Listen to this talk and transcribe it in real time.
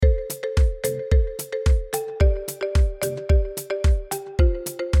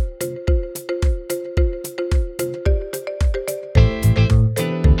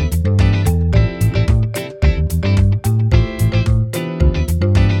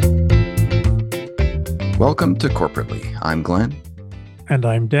Welcome to Corporately. I'm Glenn. And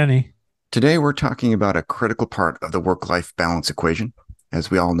I'm Denny. Today we're talking about a critical part of the work-life balance equation. As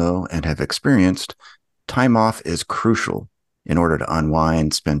we all know and have experienced, time off is crucial in order to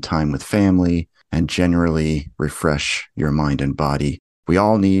unwind, spend time with family, and generally refresh your mind and body. We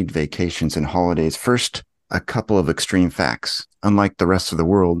all need vacations and holidays. First, a couple of extreme facts. Unlike the rest of the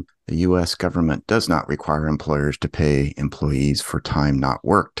world, the U.S. government does not require employers to pay employees for time not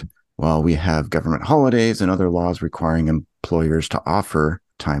worked. While we have government holidays and other laws requiring employers to offer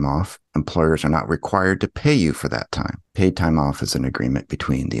time off, employers are not required to pay you for that time. Paid time off is an agreement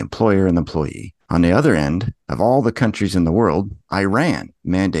between the employer and the employee. On the other end, of all the countries in the world, Iran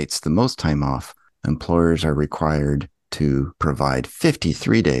mandates the most time off. Employers are required to provide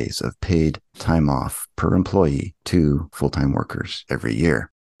 53 days of paid time off per employee to full-time workers every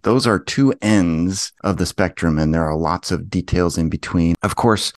year. Those are two ends of the spectrum, and there are lots of details in between. Of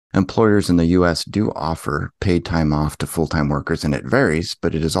course, employers in the U.S. do offer paid time off to full-time workers, and it varies,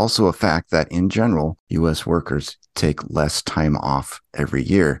 but it is also a fact that in general, U.S. workers take less time off every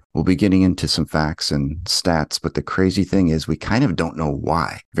year. We'll be getting into some facts and stats, but the crazy thing is we kind of don't know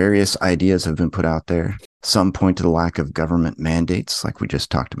why. Various ideas have been put out there. Some point to the lack of government mandates, like we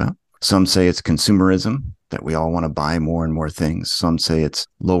just talked about. Some say it's consumerism, that we all want to buy more and more things. Some say it's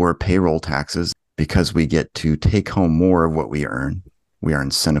lower payroll taxes because we get to take home more of what we earn. We are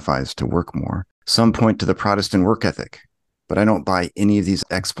incentivized to work more. Some point to the Protestant work ethic, but I don't buy any of these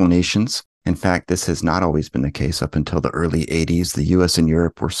explanations. In fact, this has not always been the case. Up until the early 80s, the US and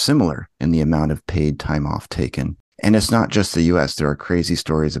Europe were similar in the amount of paid time off taken. And it's not just the US. There are crazy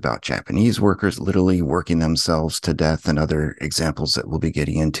stories about Japanese workers literally working themselves to death and other examples that we'll be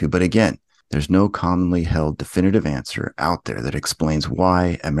getting into. But again, there's no commonly held definitive answer out there that explains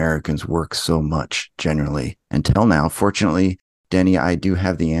why Americans work so much generally. Until now, fortunately, Denny, I do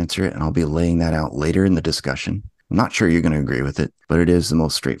have the answer, and I'll be laying that out later in the discussion. I'm not sure you're going to agree with it, but it is the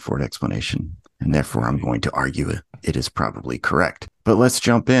most straightforward explanation, and therefore I'm going to argue it is probably correct. But let's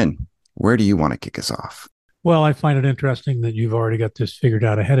jump in. Where do you want to kick us off? Well, I find it interesting that you've already got this figured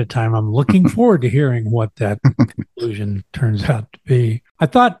out ahead of time. I'm looking forward to hearing what that conclusion turns out to be. I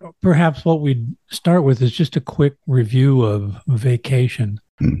thought perhaps what we'd start with is just a quick review of vacation,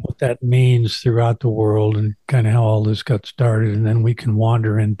 what that means throughout the world and kind of how all this got started. And then we can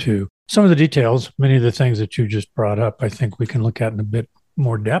wander into some of the details. Many of the things that you just brought up, I think we can look at in a bit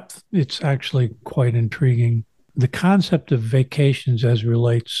more depth. It's actually quite intriguing. The concept of vacations as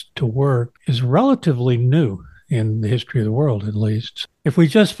relates to work is relatively new in the history of the world, at least. If we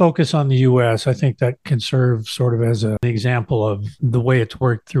just focus on the U.S., I think that can serve sort of as an example of the way it's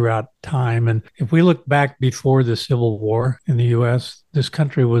worked throughout time. And if we look back before the Civil War in the U.S., this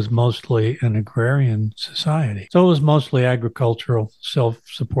country was mostly an agrarian society. So it was mostly agricultural,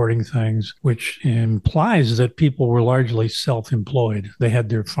 self-supporting things, which implies that people were largely self-employed. They had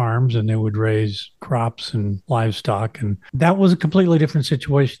their farms and they would raise crops and livestock. And that was a completely different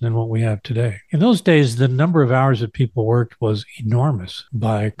situation than what we have today. In those days, the number of hours that people worked was enormous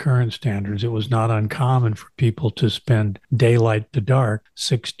by current standards. It was not uncommon for people to spend daylight to dark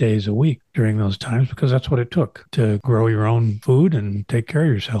 6 days a week during those times because that's what it took to grow your own food and take care of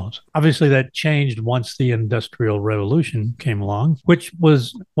yourselves. Obviously, that changed once the Industrial Revolution came along, which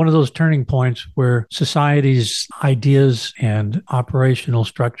was one of those turning points where society's ideas and operational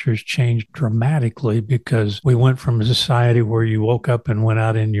structures changed dramatically because we went from a society where you woke up and went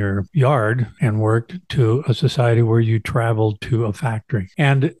out in your yard and worked to a society where you traveled to a factory.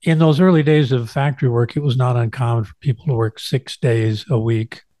 And in those early days of factory work, it was not uncommon for people to work 6 days a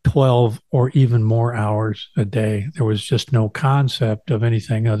week, 12 or even more hours a day. There was just no concept of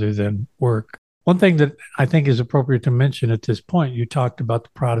anything other than work. One thing that I think is appropriate to mention at this point, you talked about the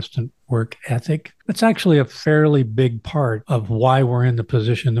Protestant work ethic. It's actually a fairly big part of why we're in the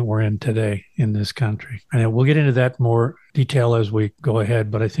position that we're in today in this country. And we'll get into that more detail as we go ahead,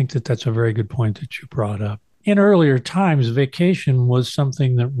 but I think that that's a very good point that you brought up. In earlier times, vacation was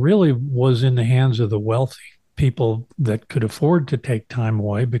something that really was in the hands of the wealthy. People that could afford to take time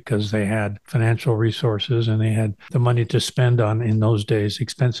away because they had financial resources and they had the money to spend on, in those days,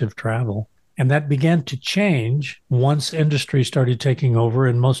 expensive travel. And that began to change once industry started taking over,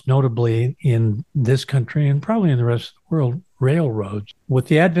 and most notably in this country and probably in the rest of the world, railroads. With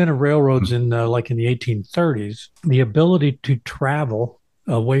the advent of railroads in the 1830s, the ability to travel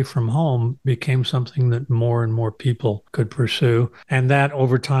away from home became something that more and more people could pursue. And that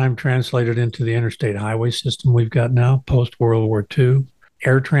over time translated into the interstate highway system we've got now, post-World War II.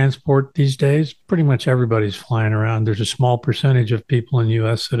 Air transport these days, pretty much everybody's flying around. There's a small percentage of people in the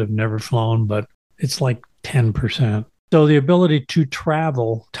U.S. that have never flown, but it's like 10%. So the ability to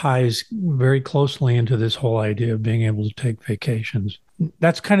travel ties very closely into this whole idea of being able to take vacations.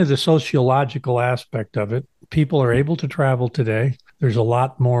 That's kind of the sociological aspect of it. People are able to travel today. There's a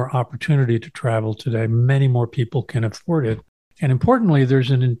lot more opportunity to travel today. Many more people can afford it. And importantly,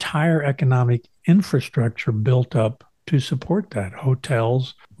 there's an entire economic infrastructure built up to support that.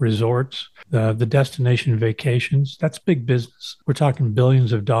 Hotels, resorts, the destination vacations, that's big business. We're talking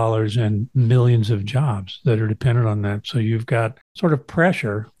billions of dollars and millions of jobs that are dependent on that. So you've got sort of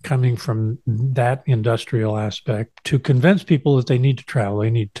pressure coming from that industrial aspect to convince people that they need to travel,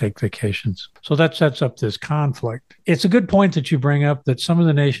 they need to take vacations. So that sets up this conflict. It's a good point that you bring up that some of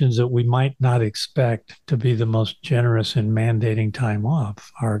the nations that we might not expect to be the most generous in mandating time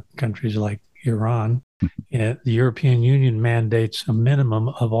off are countries like Iran. The European Union mandates a minimum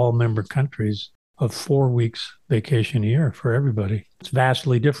of all member countries of 4 weeks vacation a year for everybody. It's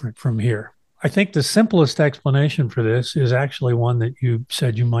vastly different from here. I think the simplest explanation for this is actually one that you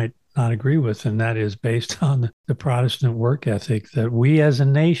said you might not agree with, and that is based on the Protestant work ethic that we as a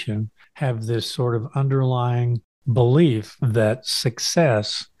nation have this sort of underlying belief that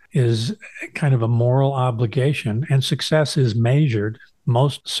success is kind of a moral obligation, and success is measured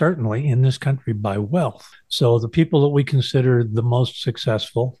most certainly in this country by wealth. So the people that we consider the most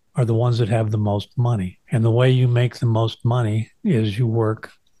successful are the ones that have the most money. And the way you make the most money is you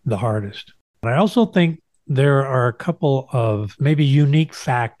work the hardest. But I also think there are a couple of maybe unique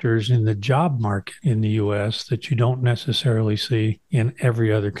factors in the job market in the US that you don't necessarily see in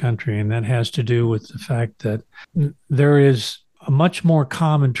every other country. And that has to do with the fact that there is a much more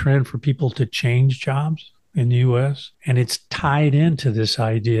common trend for people to change jobs in the US. And it's tied into this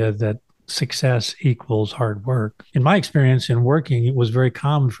idea that success equals hard work. In my experience in working, it was very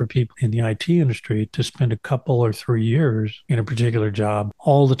common for people in the IT industry to spend a couple or 3 years in a particular job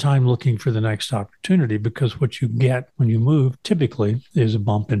all the time looking for the next opportunity, because what you get when you move typically is a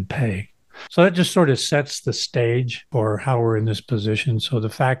bump in pay. So that just sort of sets the stage for how we're in this position. So the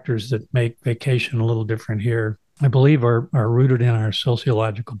factors that make vacation a little different here, I believe, are rooted in our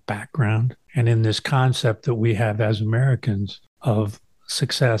sociological background and in this concept that we have as Americans of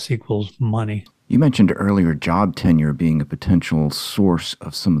success equals money. You mentioned earlier job tenure being a potential source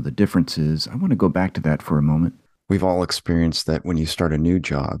of some of the differences. I want to go back to that for a moment. We've all experienced that when you start a new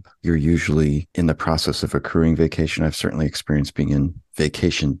job, you're usually in the process of accruing vacation. I've certainly experienced being in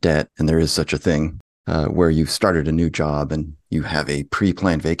vacation debt, and there is such a thing. Where you've started a new job and you have a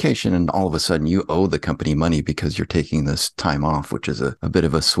pre-planned vacation, and all of a sudden you owe the company money because you're taking this time off, which is a bit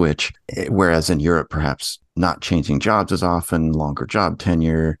of a switch. Whereas in Europe, perhaps not changing jobs as often, longer job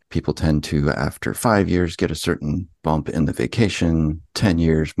tenure. People tend to, after 5 years, get a certain bump in the vacation, 10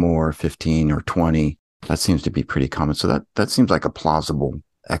 years more, 15 or 20. That seems to be pretty common. So that seems like a plausible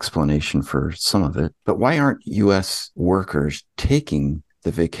explanation for some of it. But why aren't U.S. workers taking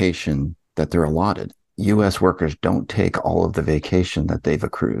the vacation that they're allotted? U.S. workers don't take all of the vacation that they've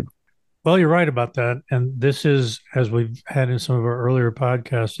accrued. Well, you're right about that. And this is, as we've had in some of our earlier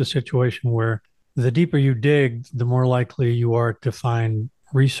podcasts, a situation where the deeper you dig, the more likely you are to find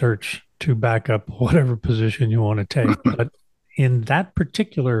research to back up whatever position you want to take. But in that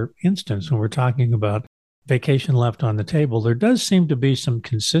particular instance, when we're talking about vacation left on the table, there does seem to be some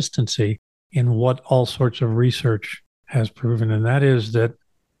consistency in what all sorts of research has proven. And that is that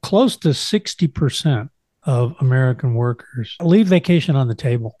close to 60% of American workers leave vacation on the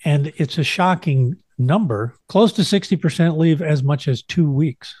table. And it's a shocking number. Close to 60% leave as much as 2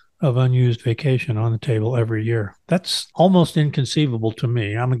 weeks of unused vacation on the table every year. That's almost inconceivable to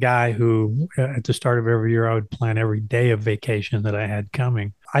me. I'm a guy who, at the start of every year, I would plan every day of vacation that I had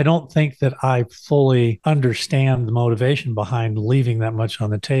coming. I don't think that I fully understand the motivation behind leaving that much on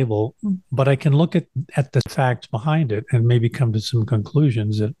the table, but I can look at the facts behind it and maybe come to some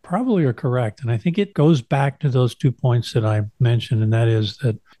conclusions that probably are correct. And I think it goes back to those 2 points that I mentioned, and that is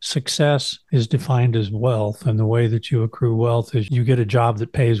that success is defined as wealth. And the way that you accrue wealth is you get a job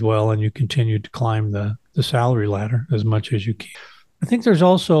that pays well and you continue to climb the salary ladder as much as you can. I think there's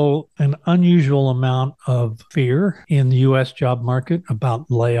also an unusual amount of fear in the U.S. job market about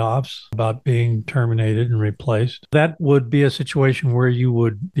layoffs, about being terminated and replaced. That would be a situation where you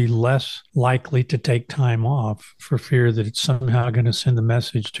would be less likely to take time off for fear that it's somehow going to send a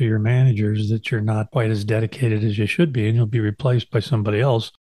message to your managers that you're not quite as dedicated as you should be and you'll be replaced by somebody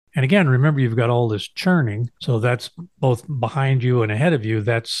else. And again, remember, you've got all this churning. So that's both behind you and ahead of you.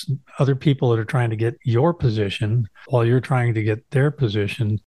 That's other people that are trying to get your position while you're trying to get their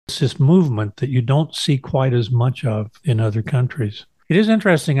position. It's this movement that you don't see quite as much of in other countries. It is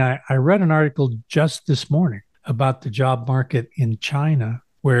interesting. I read an article just this morning about the job market in China,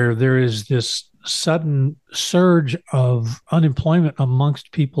 where there is this sudden surge of unemployment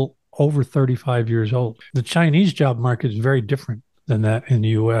amongst people over 35 years old. The Chinese job market is very different than that in the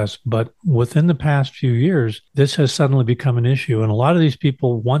US. But within the past few years, this has suddenly become an issue. And a lot of these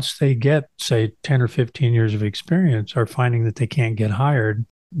people, once they get, say, 10 or 15 years of experience, are finding that they can't get hired.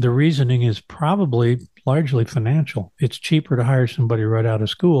 The reasoning is probably largely financial. It's cheaper to hire somebody right out of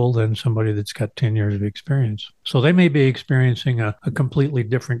school than somebody that's got 10 years of experience. So they may be experiencing a completely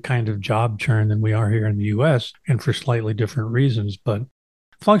different kind of job churn than we are here in the US, and for slightly different reasons. But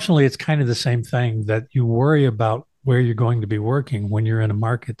functionally, it's kind of the same thing, that you worry about where you're going to be working when you're in a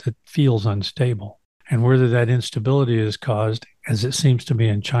market that feels unstable. And whether that instability is caused, as it seems to be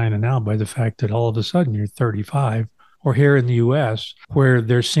in China now, by the fact that all of a sudden you're 35, or here in the US, where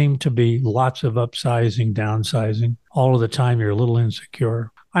there seem to be lots of upsizing, downsizing, all of the time you're a little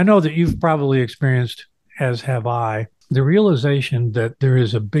insecure. I know that you've probably experienced, as have I, the realization that there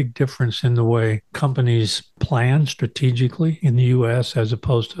is a big difference in the way companies plan strategically in the US as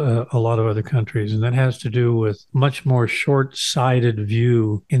opposed to a lot of other countries. And that has to do with much more short-sighted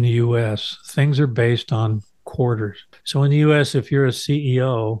view in the US. Things are based on quarters. So in the US, if you're a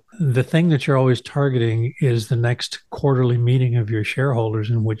CEO, the thing that you're always targeting is the next quarterly meeting of your shareholders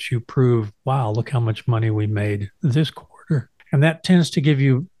in which you prove, wow, look how much money we made this quarter. And that tends to give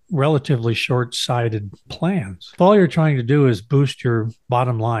you relatively short-sighted plans. If all you're trying to do is boost your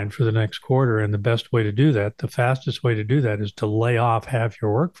bottom line for the next quarter, and the best way to do that, the fastest way to do that, is to lay off half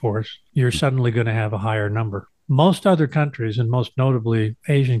your workforce, you're suddenly going to have a higher number. Most other countries, and most notably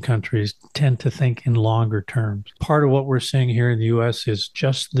Asian countries, tend to think in longer terms. Part of what we're seeing here in the US is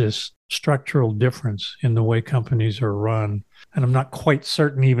just this structural difference in the way companies are run. And I'm not quite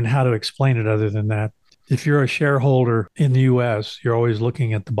certain even how to explain it other than that. If you're a shareholder in the US, you're always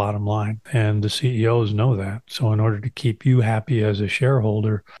looking at the bottom line, and the CEOs know that. So in order to keep you happy as a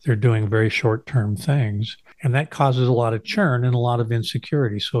shareholder, they're doing very short-term things. And that causes a lot of churn and a lot of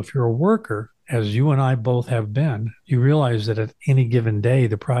insecurity. So if you're a worker, as you and I both have been, you realize that at any given day,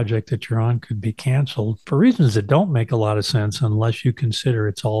 the project that you're on could be canceled for reasons that don't make a lot of sense unless you consider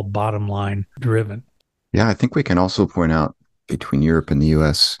it's all bottom line driven. Yeah, I think we can also point out between Europe and the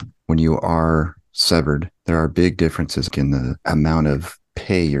US, when you are severed, there are big differences in the amount of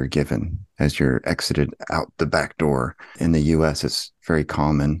pay you're given as you're exited out the back door. In the US, it's very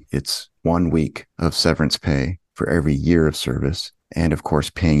common. It's 1 week of severance pay for every year of service, and of course,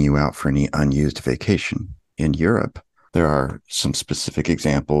 paying you out for any unused vacation. In Europe, there are some specific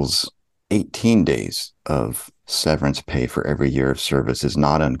examples. 18 days of severance pay for every year of service is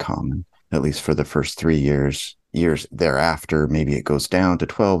not uncommon, at least for the first 3 years. Years thereafter, maybe it goes down to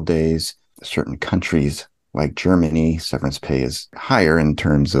 12 days. Certain countries like Germany, severance pay is higher in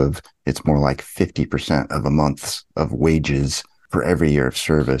terms of it's more like 50% of a month's of wages for every year of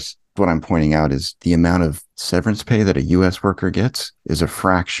service. What I'm pointing out is the amount of severance pay that a US worker gets is a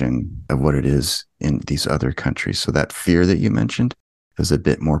fraction of what it is in these other countries. So that fear that you mentioned is a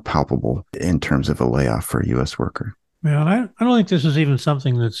bit more palpable in terms of a layoff for a US worker. Yeah, and I don't think this is even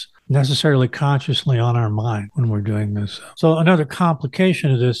something that's necessarily consciously on our mind when we're doing this. So another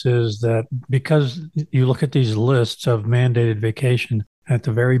complication of this is that because you look at these lists of mandated vacation, at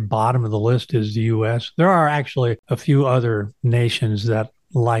the very bottom of the list is the US. There are actually a few other nations that,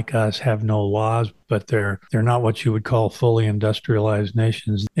 like us, have no laws, but they're not what you would call fully industrialized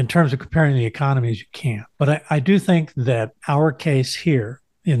nations. In terms of comparing the economies, you can't. But I do think that our case here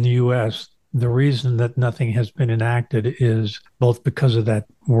in the US, the reason that nothing has been enacted is both because of that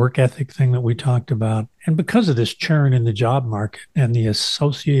work ethic thing that we talked about, and because of this churn in the job market and the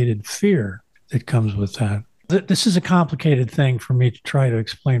associated fear that comes with that. This is a complicated thing for me to try to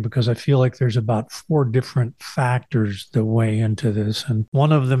explain because I feel like there's about 4 different factors that weigh into this. And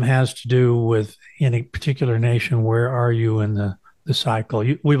one of them has to do with, in a particular nation, where are you in the cycle?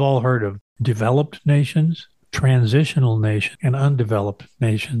 We've all heard of developed nations, transitional nations, and undeveloped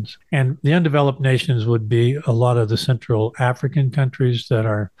nations. And the undeveloped nations would be a lot of the Central African countries that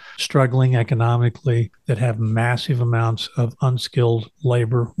are struggling economically, that have massive amounts of unskilled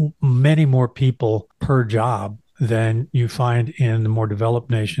labor, many more people per job than you find in the more developed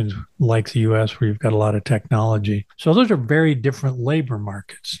nations like the US, where you've got a lot of technology. So those are very different labor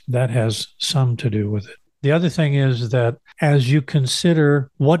markets. That has some to do with it. The other thing is that as you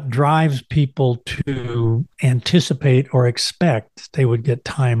consider what drives people to anticipate or expect they would get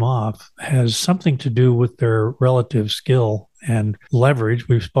time off, has something to do with their relative skill and leverage.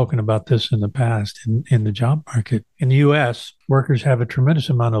 We've spoken about this in the past in the job market. In the US, workers have a tremendous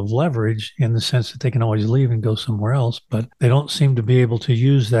amount of leverage in the sense that they can always leave and go somewhere else, but they don't seem to be able to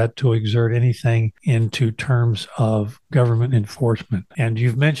use that to exert anything into terms of government enforcement. And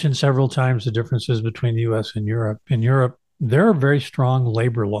you've mentioned several times the differences between the US and Europe. In Europe, there are very strong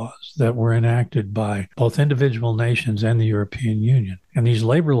labor laws that were enacted by both individual nations and the European Union. And these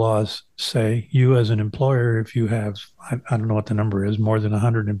labor laws say you, as an employer, if you have, I don't know what the number is, more than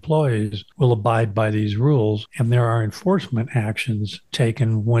 100 employees, will abide by these rules. And there are enforcement actions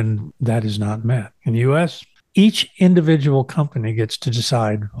taken when that is not met. In the US, each individual company gets to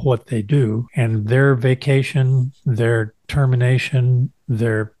decide what they do, and their vacation, their termination,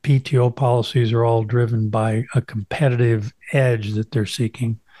 their PTO policies are all driven by a competitive edge that they're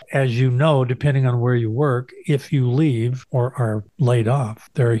seeking. As you know, depending on where you work, if you leave or are laid off,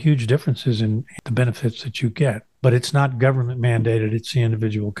 there are huge differences in the benefits that you get. But it's not government mandated, it's the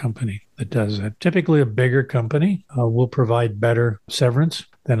individual company that does that. Typically, a bigger company will provide better severance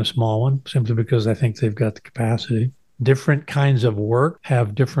than a small one, simply because I think they've got the capacity. Different kinds of work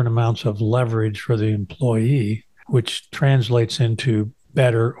have different amounts of leverage for the employee, which translates into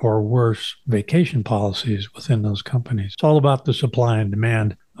better or worse vacation policies within those companies. It's all about the supply and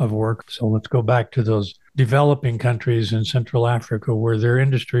demand of work. So let's go back to those developing countries in Central Africa where their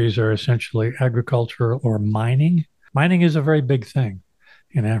industries are essentially agriculture or mining. Mining is a very big thing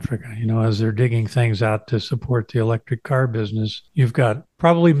in Africa. You know, as they're digging things out to support the electric car business, you've got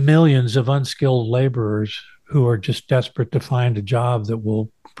probably millions of unskilled laborers who are just desperate to find a job that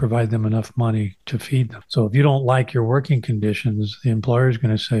will provide them enough money to feed them. So if you don't like your working conditions, the employer is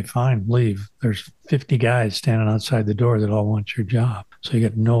going to say, fine, leave. There's 50 guys standing outside the door that all want your job. So you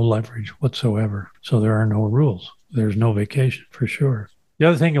get no leverage whatsoever. So there are no rules. There's no vacation for sure. The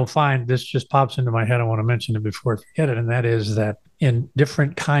other thing you'll find, this just pops into my head, I want to mention it before I forget it, and that is that in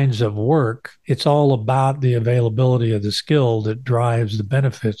different kinds of work, it's all about the availability of the skill that drives the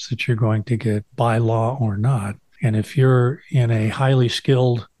benefits that you're going to get by law or not. And if you're in a highly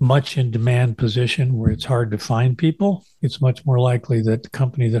skilled, much in demand position where it's hard to find people, it's much more likely that the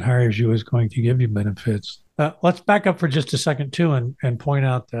company that hires you is going to give you benefits. Let's back up for just a second, too, and point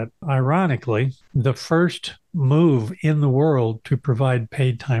out that, ironically, the first move in the world to provide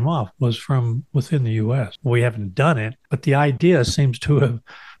paid time off was from within the U.S. We haven't done it, but the idea seems to have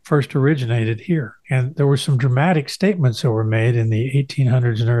first originated here. And there were some dramatic statements that were made in the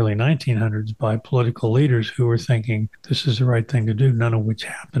 1800s and early 1900s by political leaders who were thinking this is the right thing to do, none of which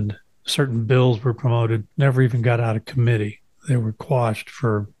happened. Certain bills were promoted, never even got out of committee. They were quashed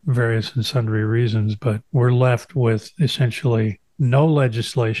for various and sundry reasons, but we're left with essentially no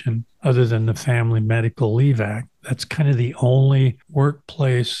legislation other than the Family Medical Leave Act. That's kind of the only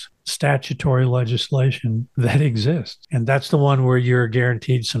workplace statutory legislation that exists. And that's the one where you're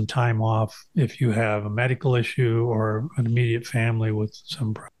guaranteed some time off if you have a medical issue or an immediate family with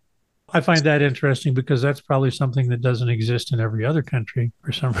some problem. I find that interesting because that's probably something that doesn't exist in every other country.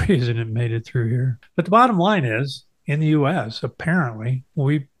 For some reason, it made it through here. But the bottom line is, in the US, apparently,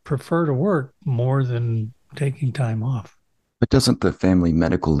 we prefer to work more than taking time off. But doesn't the Family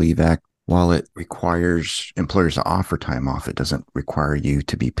Medical Leave Act, while it requires employers to offer time off, it doesn't require you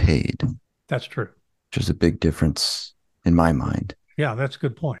to be paid? That's true. Which is a big difference in my mind. Yeah, that's a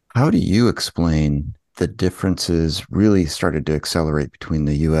good point. How do you explain the differences really started to accelerate between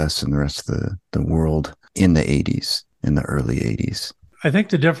the US and the rest of the world in the 80s, in the early 80s? I think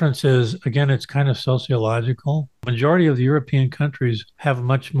the difference is, again, it's kind of sociological. Majority of the European countries have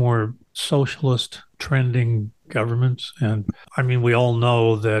much more socialist trending governments. And I mean, we all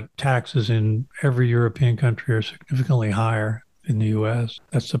know that taxes in every European country are significantly higher in the US.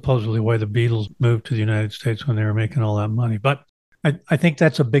 That's supposedly why the Beatles moved to the United States when they were making all that money. But I think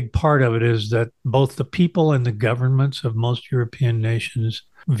that's a big part of it, is that both the people and the governments of most European nations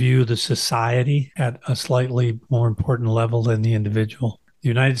view the society at a slightly more important level than the individual. The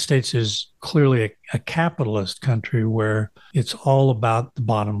United States is clearly a capitalist country where it's all about the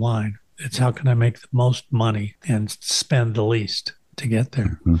bottom line. It's how can I make the most money and spend the least to get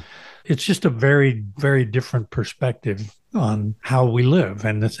there. Mm-hmm. It's just a very, very different perspective on how we live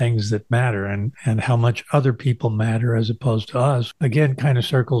and the things that matter and how much other people matter as opposed to us. Again, kind of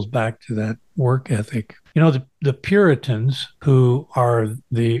circles back to that work ethic. You know, the Puritans, who are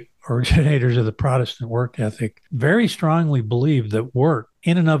the originators of the Protestant work ethic, very strongly believed that work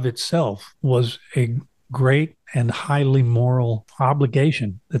in and of itself was a great and highly moral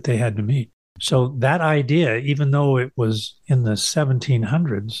obligation that they had to meet. So that idea, even though it was in the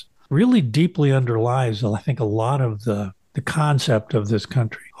 1700s, really deeply underlies, I think, a lot of the concept of this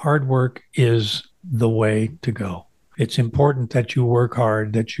country. Hard work is the way to go. It's important that you work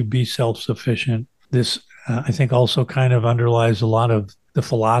hard, that you be self sufficient. This, I think, also kind of underlies a lot of the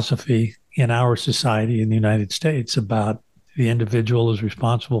philosophy in our society in the United States about the individual is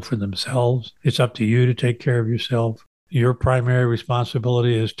responsible for themselves. It's up to you to take care of yourself. Your primary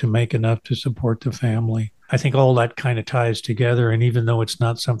responsibility is to make enough to support the family. I think all that kind of ties together. And even though it's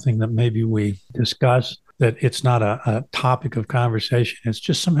not something that maybe we discuss, that it's not a topic of conversation, it's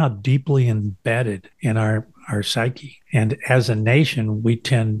just somehow deeply embedded in our psyche. And as a nation, we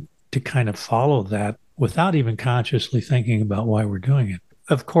tend to kind of follow that without even consciously thinking about why we're doing it.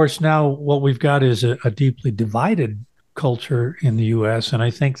 Of course, now what we've got is a deeply divided culture in the US. And I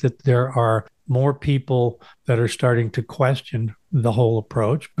think that there are more people that are starting to question the whole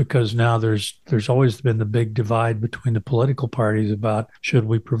approach because now there's always been the big divide between the political parties about should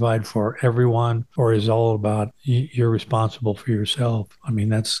we provide for everyone or is all about you're responsible for yourself. I mean,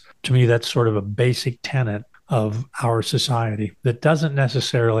 that's to me that's sort of a basic tenet of our society that doesn't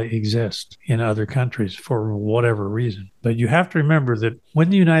necessarily exist in other countries for whatever reason. But you have to remember that when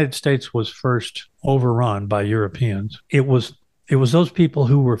the United States was first overrun by Europeans, it was those people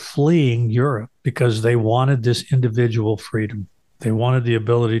who were fleeing Europe because they wanted this individual freedom. They wanted the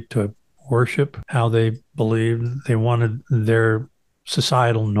ability to worship how they believed. They wanted their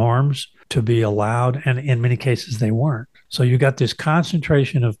societal norms to be allowed. And in many cases, they weren't. So you got this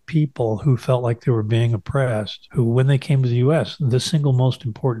concentration of people who felt like they were being oppressed, who, when they came to the US, the single most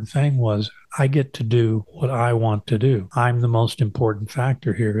important thing was, I get to do what I want to do. I'm the most important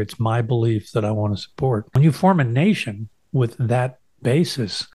factor here. It's my belief that I want to support. When you form a nation with that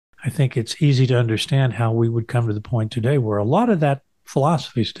basis, I think it's easy to understand how we would come to the point today where a lot of that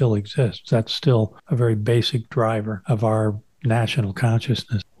philosophy still exists. That's still a very basic driver of our national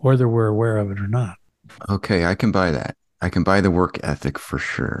consciousness, whether we're aware of it or not. Okay, I can buy that. I can buy the work ethic for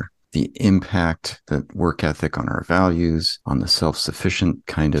sure. The impact that work ethic on our values, on the self-sufficient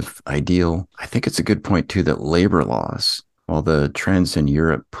kind of ideal. I think it's a good point too that labor laws, while the trends in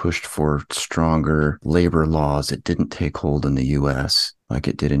Europe pushed for stronger labor laws, it didn't take hold in the US like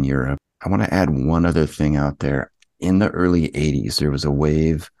it did in Europe. I want to add one other thing out there. In the early 80s, there was a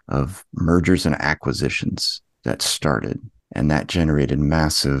wave of mergers and acquisitions that started, and that generated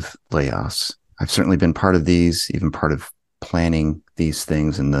massive layoffs. I've certainly been part of these, even part of planning these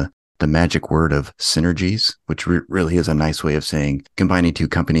things, and the magic word of synergies, which really is a nice way of saying combining two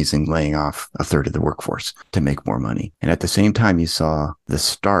companies and laying off a third of the workforce to make more money. And at the same time, you saw the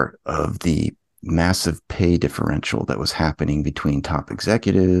start of the massive pay differential that was happening between top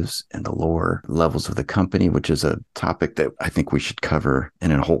executives and the lower levels of the company, which is a topic that I think we should cover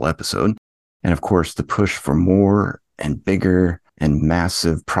in a whole episode. And of course, the push for more and bigger and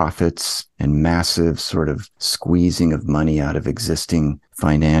massive profits and massive sort of squeezing of money out of existing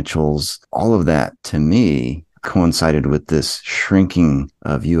financials. All of that, to me, coincided with this shrinking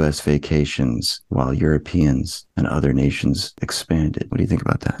of U.S. vacations while Europeans and other nations expanded. What do you think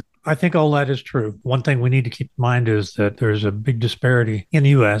about that? I think all that is true. One thing we need to keep in mind is that there's a big disparity in the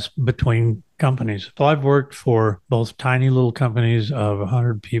US between companies. So I've worked for both tiny little companies of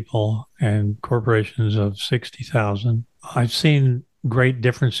 100 people and corporations of 60,000. I've seen great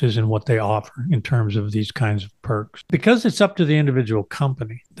differences in what they offer in terms of these kinds of perks. Because it's up to the individual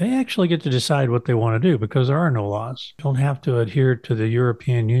company, they actually get to decide what they want to do because there are no laws. You don't have to adhere to the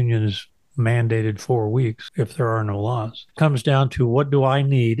European Union's mandated 4 weeks if there are no laws. It comes down to what do I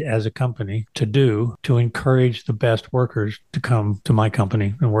need as a company to do to encourage the best workers to come to my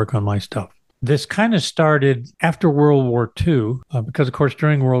company and work on my stuff. This kind of started after World War II, because, of course,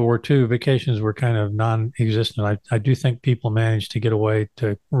 during World War II, vacations were kind of non-existent. I do think people managed to get away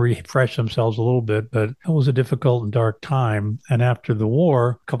to refresh themselves a little bit, but it was a difficult and dark time. And after the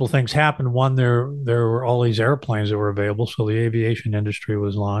war, a couple of things happened. One, there were all these airplanes that were available, so the aviation industry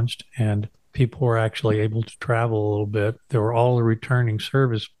was launched, and people were actually able to travel a little bit. There were all the returning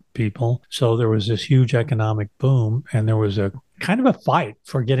service people, so there was this huge economic boom, and there was a kind of a fight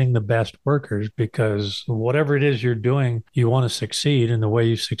for getting the best workers because whatever it is you're doing, you want to succeed. And the way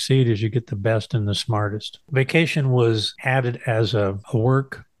you succeed is you get the best and the smartest. Vacation was added as a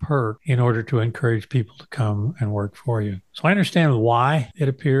work perk in order to encourage people to come and work for you. So I understand why it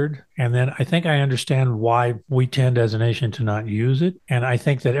appeared. And then I think I understand why we tend as a nation to not use it. And I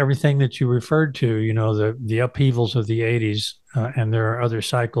think that everything that you referred to, the upheavals of the 80s, and there are other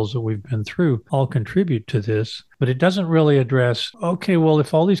cycles that we've been through, all contribute to this. But it doesn't really address, okay, well,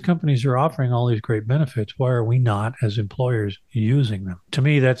 if all these companies are offering all these great benefits, why are we not, as employers, using them? To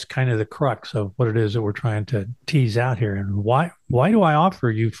me, that's kind of the crux of what it is that we're trying to tease out here. And why do I offer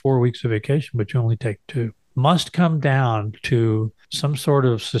you 4 weeks of vacation, but you only take 2? must come down to some sort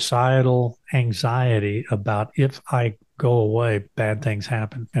of societal anxiety about if I go away, bad things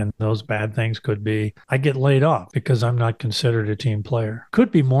happen. And those bad things could be I get laid off because I'm not considered a team player. Could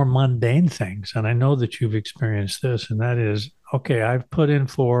be more mundane things. And I know that you've experienced this, and that is okay, I've put in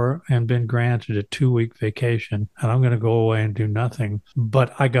for and been granted a 2 week vacation, and I'm going to go away and do nothing.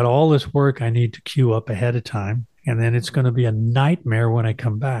 But I got all this work I need to queue up ahead of time. And then it's going to be a nightmare when I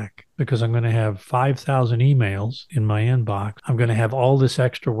come back because I'm going to have 5,000 emails in my inbox. I'm going to have all this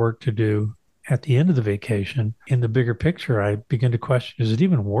extra work to do at the end of the vacation. In the bigger picture, I begin to question, is it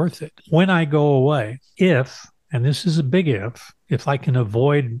even worth it? When I go away, if, and this is a big if I can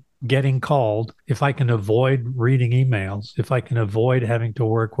avoid getting called, if I can avoid reading emails, if I can avoid having to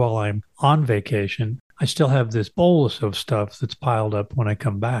work while I'm on vacation, I still have this bolus of stuff that's piled up when I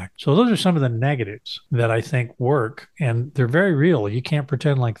come back. So those are some of the negatives that I think work, and they're very real. You can't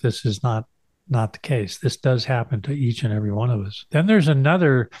pretend like this is not the case. This does happen to each and every one of us. Then there's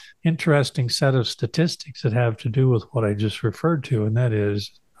another interesting set of statistics that have to do with what I just referred to, and that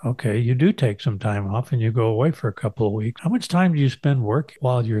is okay, you do take some time off and you go away for a couple of weeks. How much time do you spend working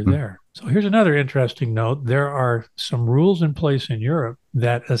while you're there? So here's another interesting note. There are some rules in place in Europe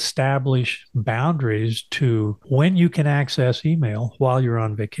that establish boundaries to when you can access email while you're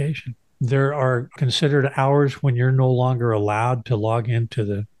on vacation. There are considered hours when you're no longer allowed to log into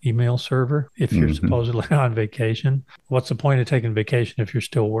the email server if you're Mm-hmm. supposedly on vacation. What's the point of taking vacation if you're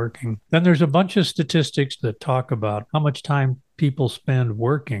still working? Then there's a bunch of statistics that talk about how much time people spend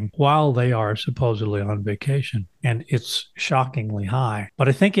working while they are supposedly on vacation. And it's shockingly high. But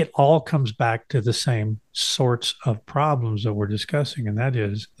I think it all comes back to the same sorts of problems that we're discussing. And that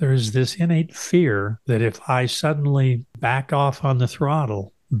is there is this innate fear that if I suddenly back off on the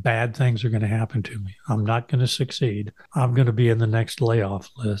throttle, bad things are going to happen to me. I'm not going to succeed. I'm going to be in the next layoff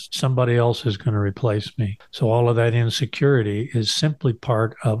list. Somebody else is going to replace me. So all of that insecurity is simply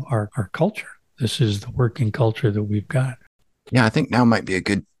part of our culture. This is the working culture that we've got. Yeah, I think now might be a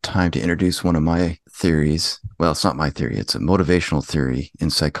good time to introduce one of my theories. Well, it's not my theory, it's a motivational theory in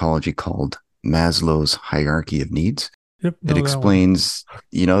psychology called Maslow's hierarchy of needs. Yep, It know that one. explains,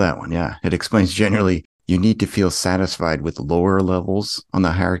 you know that one, yeah. It explains generally you need to feel satisfied with lower levels on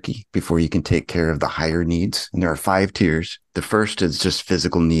the hierarchy before you can take care of the higher needs. And there are 5 tiers. The first is just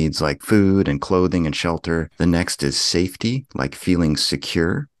physical needs like food and clothing and shelter. The next is safety, like feeling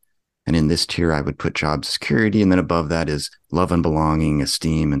secure. And in this tier, I would put job security. And then above that is love and belonging,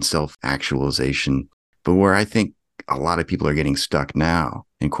 esteem, and self-actualization. But where I think a lot of people are getting stuck now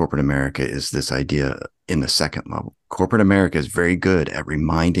in corporate America is this idea in the second level. Corporate America is very good at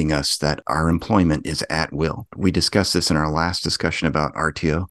reminding us that our employment is at will. We discussed this in our last discussion about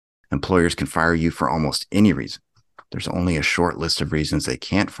RTO. Employers can fire you for almost any reason. There's only a short list of reasons they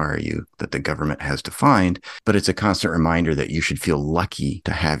can't fire you that the government has defined, but it's a constant reminder that you should feel lucky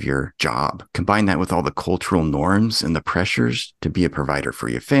to have your job. Combine that with all the cultural norms and the pressures to be a provider for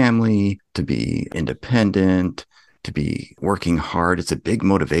your family, to be independent, to be working hard. It's a big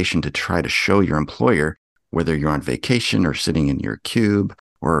motivation to try to show your employer, whether you're on vacation or sitting in your cube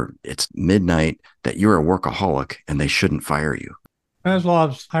or it's midnight, that you're a workaholic and they shouldn't fire you.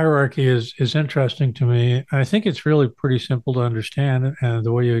 Maslow's hierarchy is interesting to me. I think it's really pretty simple to understand, and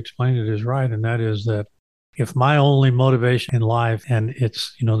the way you explained it is right. And that is that if my only motivation in life and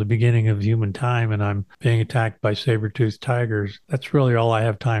it's the beginning of human time, and I'm being attacked by saber-toothed tigers, that's really all I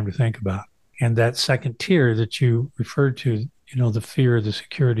have time to think about. And that second tier that you referred to, the fear, the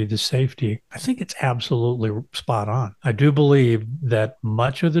security, the safety, I think it's absolutely spot on. I do believe that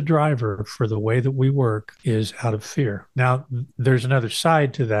much of the driver for the way that we work is out of fear. Now, there's another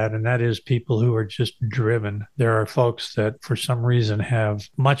side to that, and that is people who are just driven. There are folks that for some reason have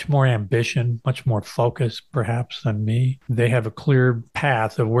much more ambition, much more focus perhaps than me. They have a clear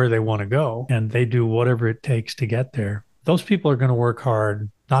path of where they want to go, and they do whatever it takes to get there. Those people are going to work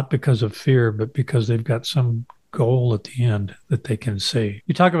hard, not because of fear, but because they've got some goal at the end that they can see.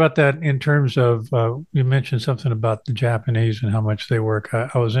 You talk about that in terms of, you mentioned something about the Japanese and how much they work.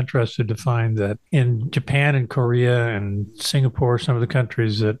 I was interested to find that in Japan and Korea and Singapore, some of the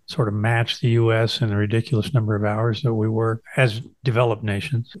countries that sort of match the US in the ridiculous number of hours that we work as developed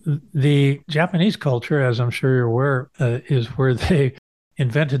nations, the Japanese culture, as I'm sure you're aware, is where they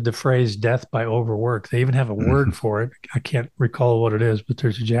invented the phrase death by overwork. They even have a word for it. I can't recall what it is, but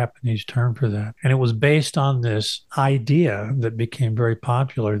there's a Japanese term for that. And it was based on this idea that became very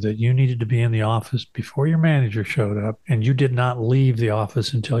popular that you needed to be in the office before your manager showed up, and you did not leave the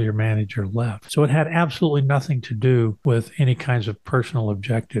office until your manager left. So it had absolutely nothing to do with any kinds of personal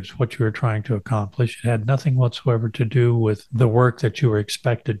objectives, what you were trying to accomplish. It had nothing whatsoever to do with the work that you were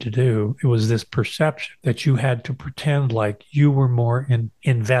expected to do. It was this perception that you had to pretend like you were more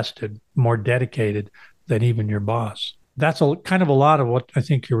invested, more dedicated than even your boss. That's a kind of a lot of what I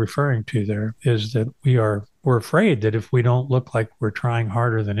think you're referring to there is that we're afraid that if we don't look like we're trying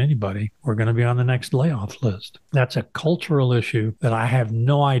harder than anybody, we're going to be on the next layoff list. That's a cultural issue that I have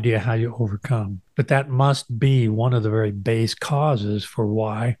no idea how you overcome. But that must be one of the very base causes for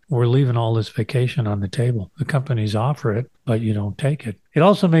why we're leaving all this vacation on the table. The companies offer it, but you don't take it. It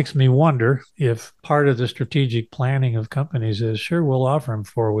also makes me wonder if part of the strategic planning of companies is, sure, we'll offer them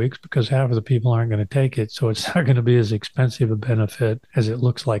 4 weeks because half of the people aren't going to take it. So it's not going to be as expensive a benefit as it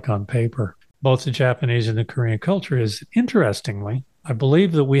looks like on paper. Both the Japanese and the Korean culture is, interestingly, I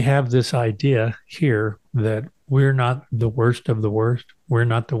believe that we have this idea here that we're not the worst of the worst. We're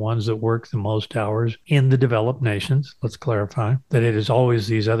not the ones that work the most hours in the developed nations. Let's clarify that it is always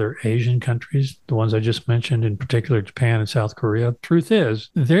these other Asian countries, the ones I just mentioned, in particular Japan and South Korea. Truth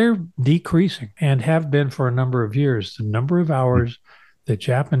is, they're decreasing and have been for a number of years. The number of hours that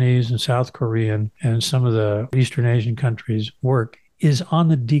Japanese and South Korean and some of the Eastern Asian countries work is on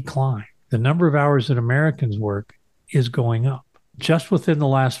the decline. The number of hours that Americans work is going up. Just within the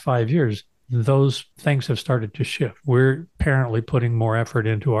last 5 years, those things have started to shift. We're apparently putting more effort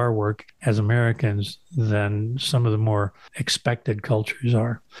into our work as Americans than some of the more expected cultures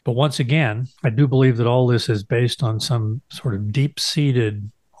are. But once again, I do believe that all this is based on some sort of deep-seated,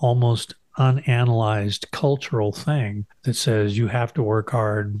 almost unanalyzed cultural thing that says you have to work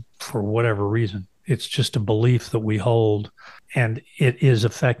hard for whatever reason. It's just a belief that we hold, and it is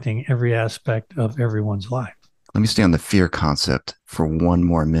affecting every aspect of everyone's life. Let me stay on the fear concept for one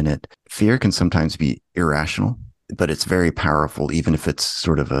more minute. Fear can sometimes be irrational, but it's very powerful, even if it's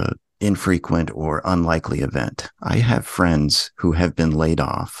sort of a infrequent or unlikely event. I have friends who have been laid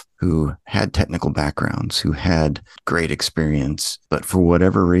off, who had technical backgrounds, who had great experience, but for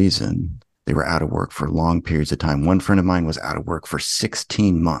whatever reason, they were out of work for long periods of time. One friend of mine was out of work for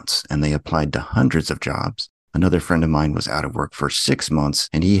 16 months, and they applied to hundreds of jobs. Another friend of mine was out of work for 6 months,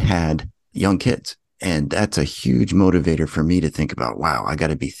 and he had young kids. And that's a huge motivator for me to think about, wow, I got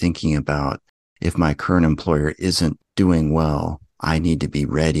to be thinking about if my current employer isn't doing well, I need to be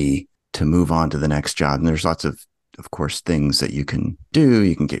ready to move on to the next job. And there's lots of course, things that you can do.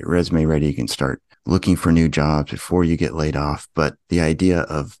 You can get your resume ready. You can start looking for new jobs before you get laid off. But the idea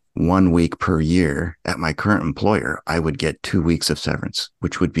of 1 week per year at my current employer, I would get 2 weeks of severance,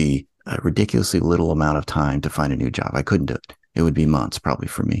 which would be a ridiculously little amount of time to find a new job. I couldn't do it. It would be months probably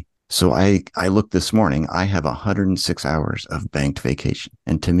for me. So I looked this morning, I have 106 hours of banked vacation.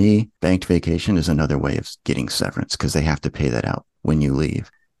 And to me, banked vacation is another way of getting severance because they have to pay that out when you leave.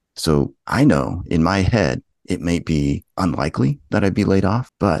 So I know in my head, it may be unlikely that I'd be laid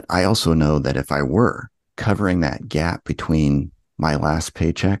off, but I also know that if I were covering that gap between my last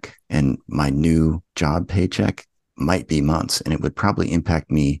paycheck and my new job paycheck might be months, and it would probably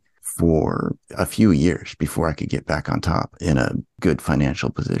impact me for a few years before I could get back on top in a good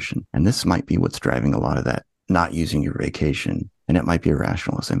financial position. And this might be what's driving a lot of that, not using your vacation. And it might be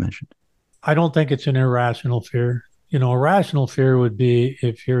irrational, as I mentioned. I don't think it's an irrational fear. You know, a rational fear would be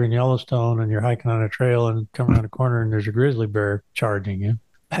if you're in Yellowstone and you're hiking on a trail and come around a corner and there's a grizzly bear charging you.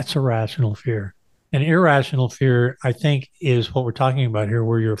 That's a rational fear. An irrational fear, I think, is what we're talking about here,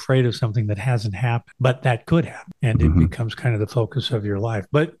 where you're afraid of something that hasn't happened, but that could happen, and it becomes kind of the focus of your life.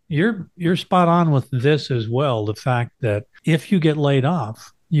 But you're spot on with this as well, the fact that if you get laid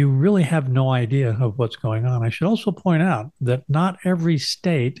off, you really have no idea of what's going on. I should also point out that not every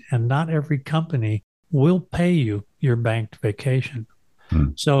state and not every company will pay you your banked vacation.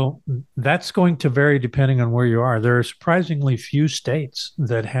 So that's going to vary depending on where you are. There are surprisingly few states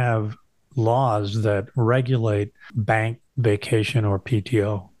that have laws that regulate bank vacation or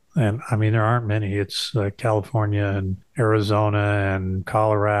PTO. And I mean, there aren't many. It's California and Arizona and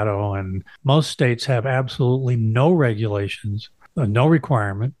Colorado. And most states have absolutely no regulations, no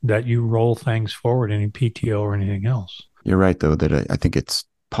requirement that you roll things forward, any PTO or anything else. You're right, though, that I think it's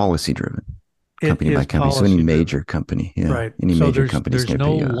policy driven, company by company. So any major company, right? Any so major companies there's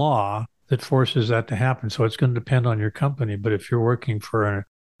no law that forces that to happen. So it's going to depend on your company. But if you're working for an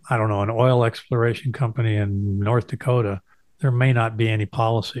oil exploration company in North Dakota, there may not be any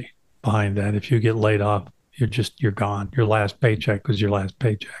policy behind that. If you get laid off, you're gone. Your last paycheck was your last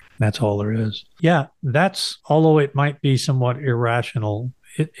paycheck. That's all there is. Yeah, that's, although it might be somewhat irrational,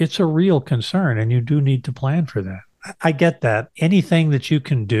 it's a real concern, and you do need to plan for that. I get that. Anything that you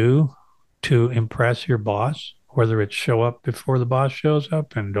can do to impress your boss, whether it's show up before the boss shows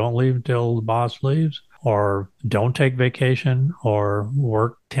up and don't leave until the boss leaves, or don't take vacation or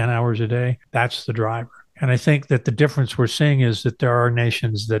work 10 hours a day, that's the driver. And I think that the difference we're seeing is that there are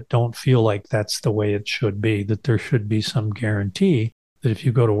nations that don't feel like that's the way it should be, that there should be some guarantee that if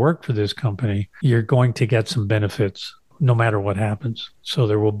you go to work for this company, you're going to get some benefits no matter what happens. So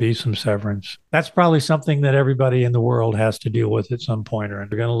there will be some severance. That's probably something that everybody in the world has to deal with at some point, or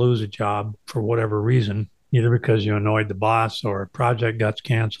they're going to lose a job for whatever reason, either because you annoyed the boss or a project got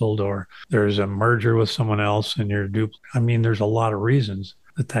canceled or there's a merger with someone else and you're duplicate. I mean, there's a lot of reasons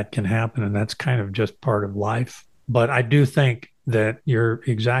that that can happen, and that's kind of just part of life. But I do think that you're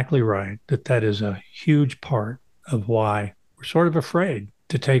exactly right, that that is a huge part of why we're sort of afraid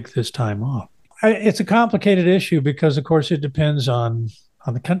to take this time off. It's a complicated issue because, of course, it depends on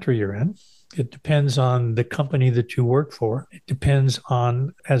the country you're in. It depends on the company that you work for. It depends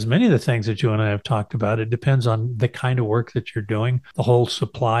on, as many of the things that you and I have talked about, it depends on the kind of work that you're doing, the whole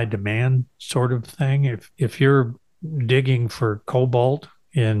supply demand sort of thing. If you're digging for cobalt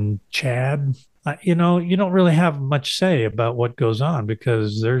in Chad, you know, you don't really have much say about what goes on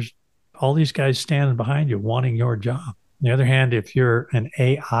because there's all these guys standing behind you wanting your job. On the other hand, if you're an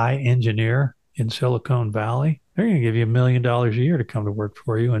AI engineer in Silicon Valley, they're going to give you $1 million a year to come to work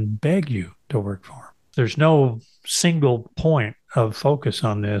for you and beg you to work for them. There's no single point of focus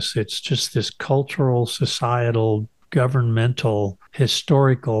on this. It's just this cultural, societal, governmental,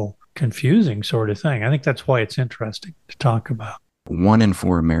 historical, confusing sort of thing. I think that's why it's interesting to talk about. 1 in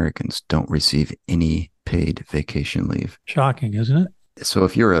 4 Americans don't receive any paid vacation leave. Shocking, isn't it? So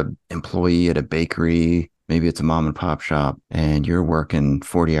if you're an employee at a bakery, maybe it's a mom and pop shop, and you're working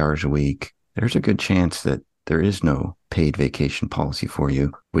 40 hours a week, there's a good chance that there is no paid vacation policy for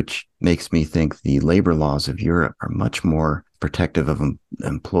you, which makes me think the labor laws of Europe are much more protective of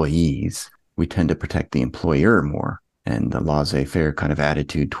employees. We tend to protect the employer more. And the laissez-faire kind of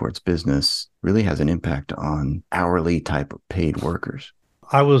attitude towards business really has an impact on hourly type of paid workers.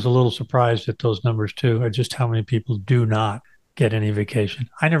 I was a little surprised at those numbers too, at just how many people do not get any vacation.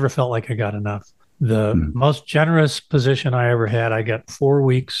 I never felt like I got enough. The most generous position I ever had, I got 4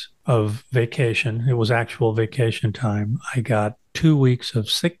 weeks of vacation. It was actual vacation time. I got 2 weeks of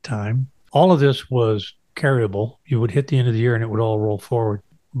sick time. All of this was carryable. You would hit the end of the year and it would all roll forward.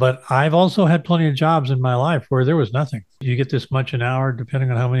 But I've also had plenty of jobs in my life where there was nothing. You get this much an hour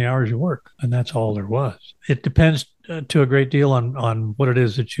depending on how many hours you work, and that's all there was. It depends to a great deal on what it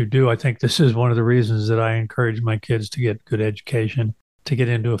is that you do. I think this is one of the reasons that I encourage my kids to get good education, to get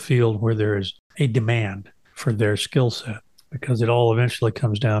into a field where there is a demand for their skill set, because it all eventually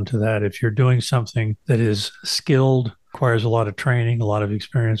comes down to that. If you're doing something that is skilled, requires a lot of training, a lot of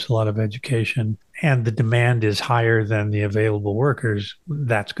experience, a lot of education, and the demand is higher than the available workers,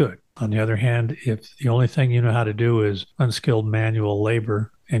 that's good. On the other hand, if the only thing you know how to do is unskilled manual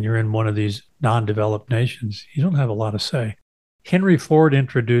labor and you're in one of these non-developed nations, you don't have a lot of say. Henry Ford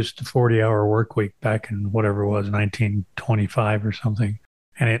introduced the 40-hour work week back in whatever it was, 1925 or something,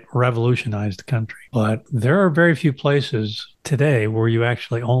 and it revolutionized the country. But there are very few places today where you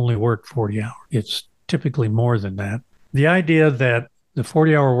actually only work 40 hours. It's typically more than that. The idea that the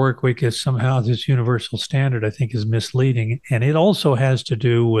 40-hour work week is somehow this universal standard, I think, is misleading. And it also has to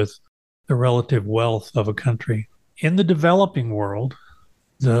do with the relative wealth of a country. In the developing world,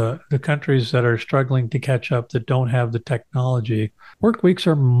 the countries that are struggling to catch up, that don't have the technology, work weeks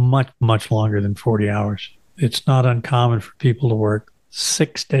are much, much longer than 40 hours. It's not uncommon for people to work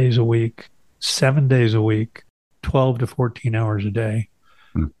 6 days a week, 7 days a week, 12 to 14 hours a day.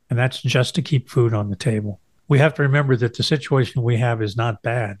 And that's just to keep food on the table. We have to remember that the situation we have is not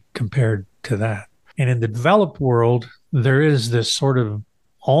bad compared to that. And in the developed world, there is this sort of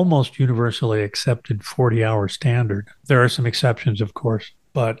almost universally accepted 40-hour standard. There are some exceptions, of course.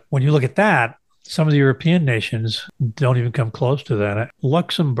 But when you look at that, some of the European nations don't even come close to that.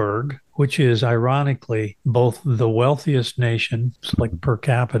 Luxembourg, which is ironically both the wealthiest nation, like per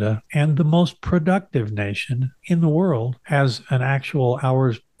capita, and the most productive nation in the world, has an actual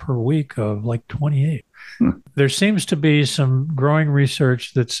hours per week of like 28. There seems to be some growing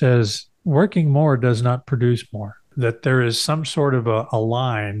research that says working more does not produce more, that there is some sort of a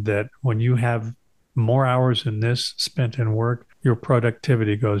line that when you have more hours than this spent in work, your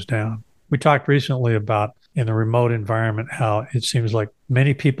productivity goes down. We talked recently about in the remote environment how it seems like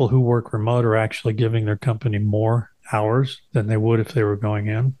many people who work remote are actually giving their company more hours than they would if they were going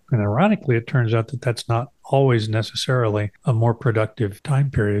in. And ironically, it turns out that that's not always necessarily a more productive time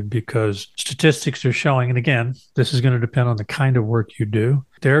period because statistics are showing, and again, this is going to depend on the kind of work you do.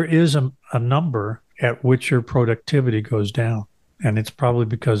 There is a number at which your productivity goes down, and it's probably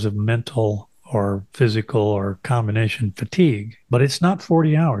because of mental or physical or combination fatigue, but it's not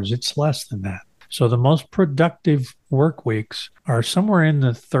 40 hours, it's less than that. So the most productive work weeks are somewhere in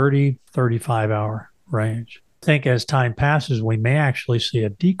the 30, 35-hour range. I think as time passes, we may actually see a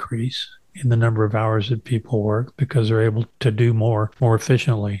decrease in the number of hours that people work because they're able to do more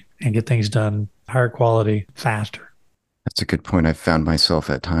efficiently and get things done higher quality faster. That's a good point. I've found myself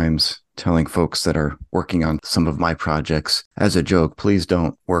at times telling folks that are working on some of my projects as a joke, please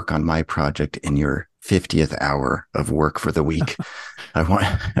don't work on my project in your 50th hour of work for the week. I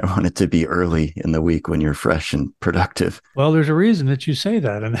want it to be early in the week when you're fresh and productive. Well, there's a reason that you say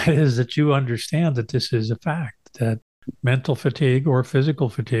that, and that is that you understand that this is a fact, that mental fatigue or physical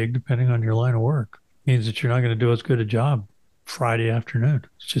fatigue, depending on your line of work, means that you're not going to do as good a job Friday afternoon.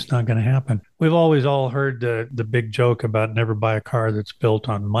 It's just not going to happen. We've always all heard the big joke about never buy a car that's built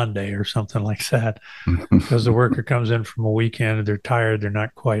on Monday or something like that, because the worker comes in from a weekend, they're tired, they're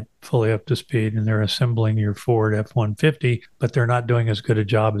not quite fully up to speed, and they're assembling your Ford F-150, but they're not doing as good a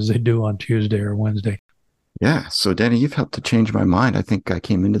job as they do on Tuesday or Wednesday. Yeah. So, Danny, you've helped to change my mind. I think I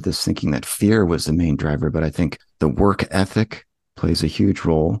came into this thinking that fear was the main driver, but I think the work ethic plays a huge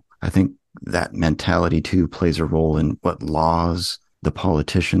role. I think that mentality too plays a role in what laws the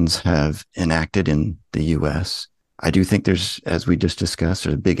politicians have enacted in the US. I do think there's, as we just discussed,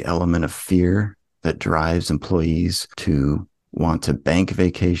 there's a big element of fear that drives employees to want to bank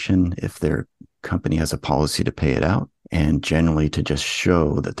vacation if their company has a policy to pay it out, and generally to just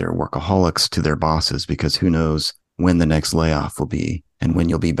show that they're workaholics to their bosses, because who knows when the next layoff will be and when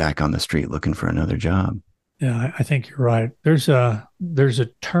you'll be back on the street looking for another job. Yeah, I think you're right. There's a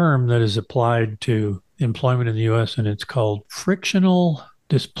term that is applied to employment in the U.S. and it's called frictional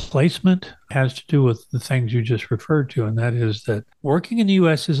displacement. It has to do with the things you just referred to, and that is that working in the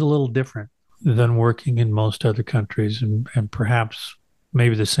U.S. is a little different than working in most other countries, and perhaps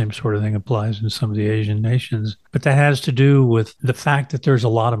maybe the same sort of thing applies in some of the Asian nations. But that has to do with the fact that there's a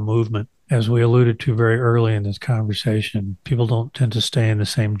lot of movement. As we alluded to very early in this conversation, people don't tend to stay in the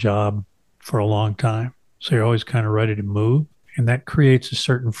same job for a long time. So you're always kind of ready to move. And that creates a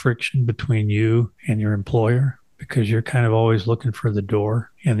certain friction between you and your employer because you're kind of always looking for the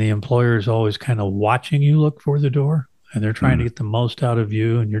door. And the employer is always kind of watching you look for the door. And they're trying to get the most out of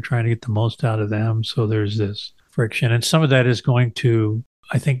you and you're trying to get the most out of them. So there's this friction. And some of that is going to,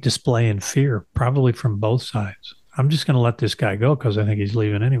 I think, display in fear, probably from both sides. I'm just going to let this guy go because I think he's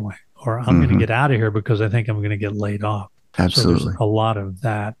leaving anyway. Or I'm going to get out of here because I think I'm going to get laid off. So Absolutely. there's a lot of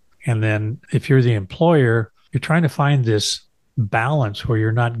that. And then if you're the employer, you're trying to find this balance where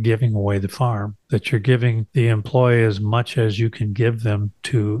you're not giving away the farm, that you're giving the employee as much as you can give them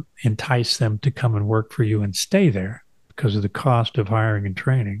to entice them to come and work for you and stay there because of the cost of hiring and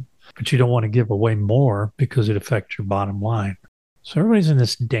training. But you don't want to give away more because it affects your bottom line. So everybody's in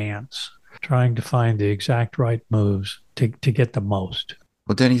this dance trying to find the exact right moves to get the most.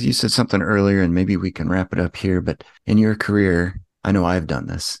 Well, Denny, you said something earlier, and maybe we can wrap it up here, but in your career, I know I've done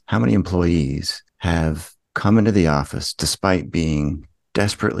this. How many employees have come into the office despite being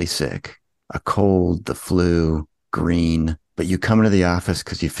desperately sick, a cold, the flu, green, but you come into the office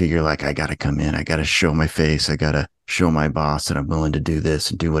because you figure like, I got to come in. I got to show my face. I got to show my boss that I'm willing to do this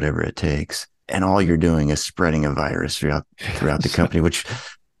and do whatever it takes. And all you're doing is spreading a virus throughout the company, which,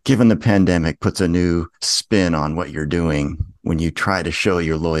 given the pandemic, puts a new spin on what you're doing. When you try to show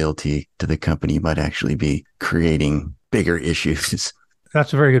your loyalty to the company, you might actually be creating bigger issues.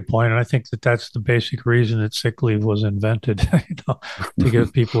 That's a very good point. And I think that that's the basic reason that sick leave was invented, to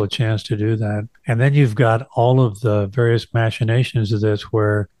give people a chance to do that. And then you've got all of the various machinations of this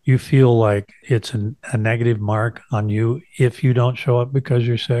where you feel like it's a negative mark on you if you don't show up because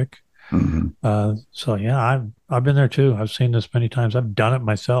you're sick. So yeah, I've been there too. I've seen this many times. I've done it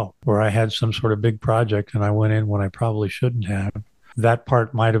myself where I had some sort of big project and I went in when I probably shouldn't have. That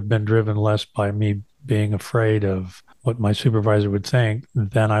part might have been driven less by me being afraid of what my supervisor would think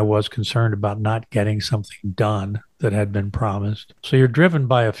than I was concerned about not getting something done that had been promised. So you're driven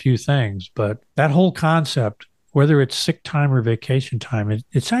by a few things, but that whole concept, whether it's sick time or vacation time,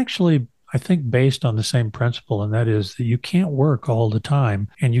 it's actually, I think, based on the same principle, and that is that you can't work all the time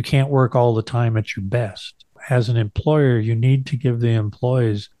and you can't work all the time at your best. As an employer, you need to give the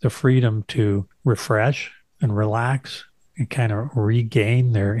employees the freedom to refresh and relax and kind of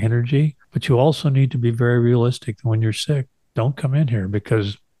regain their energy. But you also need to be very realistic. When you're sick, don't come in here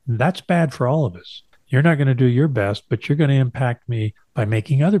because that's bad for all of us. You're not going to do your best, but you're going to impact me by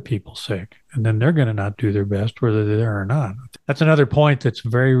making other people sick. And then they're going to not do their best, whether they're there or not. That's another point that's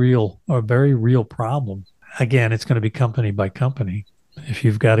very real, a very real problem. Again, it's going to be company by company. If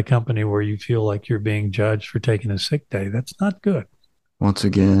you've got a company where you feel like you're being judged for taking a sick day, that's not good. Once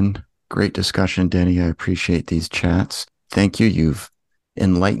again, great discussion, Denny. I appreciate these chats. Thank you. You've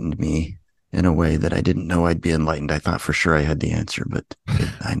enlightened me in a way that I didn't know I'd be enlightened. I thought for sure I had the answer, but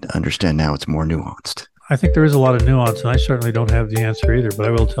I understand now it's more nuanced. I think there is a lot of nuance, and I certainly don't have the answer either, but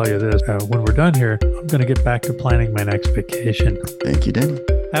I will tell you this. When we're done here, I'm going to get back to planning my next vacation. Thank you, Denny.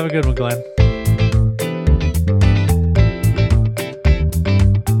 Have a good one, Glenn.